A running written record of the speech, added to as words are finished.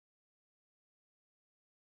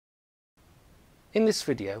In this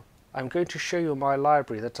video, I'm going to show you my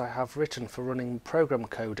library that I have written for running program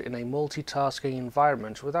code in a multitasking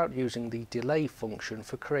environment without using the delay function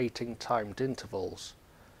for creating timed intervals.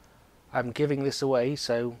 I'm giving this away,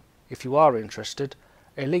 so if you are interested,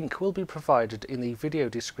 a link will be provided in the video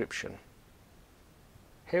description.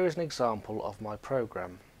 Here is an example of my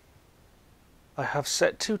program. I have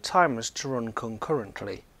set two timers to run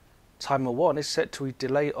concurrently. Timer 1 is set to a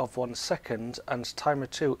delay of 1 second and timer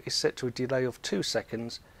 2 is set to a delay of 2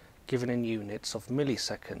 seconds given in units of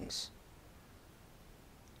milliseconds.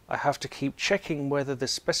 I have to keep checking whether the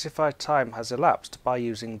specified time has elapsed by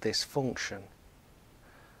using this function.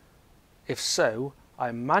 If so,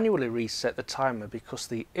 I manually reset the timer because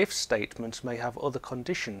the if statement may have other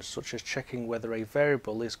conditions such as checking whether a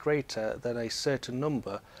variable is greater than a certain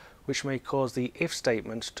number, which may cause the if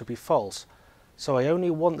statement to be false. So I only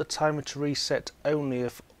want the timer to reset only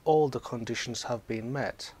if all the conditions have been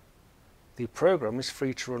met. The program is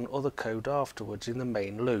free to run other code afterwards in the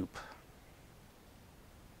main loop.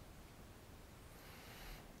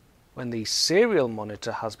 When the serial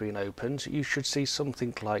monitor has been opened, you should see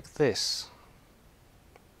something like this.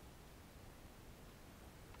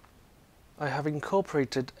 I have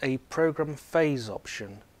incorporated a program phase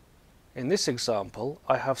option. In this example,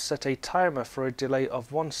 I have set a timer for a delay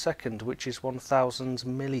of 1 second, which is 1000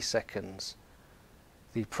 milliseconds.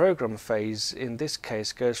 The program phase in this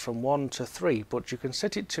case goes from 1 to 3, but you can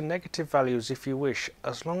set it to negative values if you wish,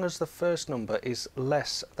 as long as the first number is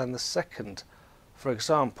less than the second. For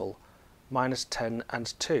example, -10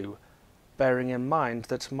 and 2, bearing in mind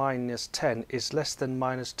that -10 is less than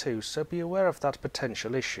 -2, so be aware of that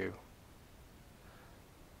potential issue.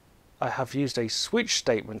 I have used a switch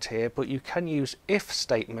statement here, but you can use if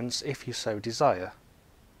statements if you so desire.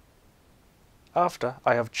 After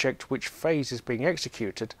I have checked which phase is being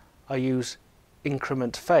executed, I use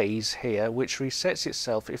increment phase here, which resets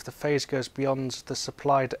itself if the phase goes beyond the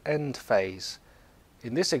supplied end phase.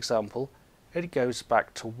 In this example, it goes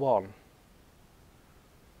back to 1.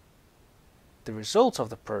 The result of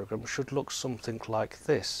the program should look something like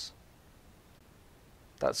this.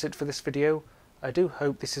 That's it for this video. I do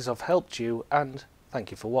hope this is of help to you, and thank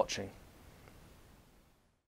you for watching.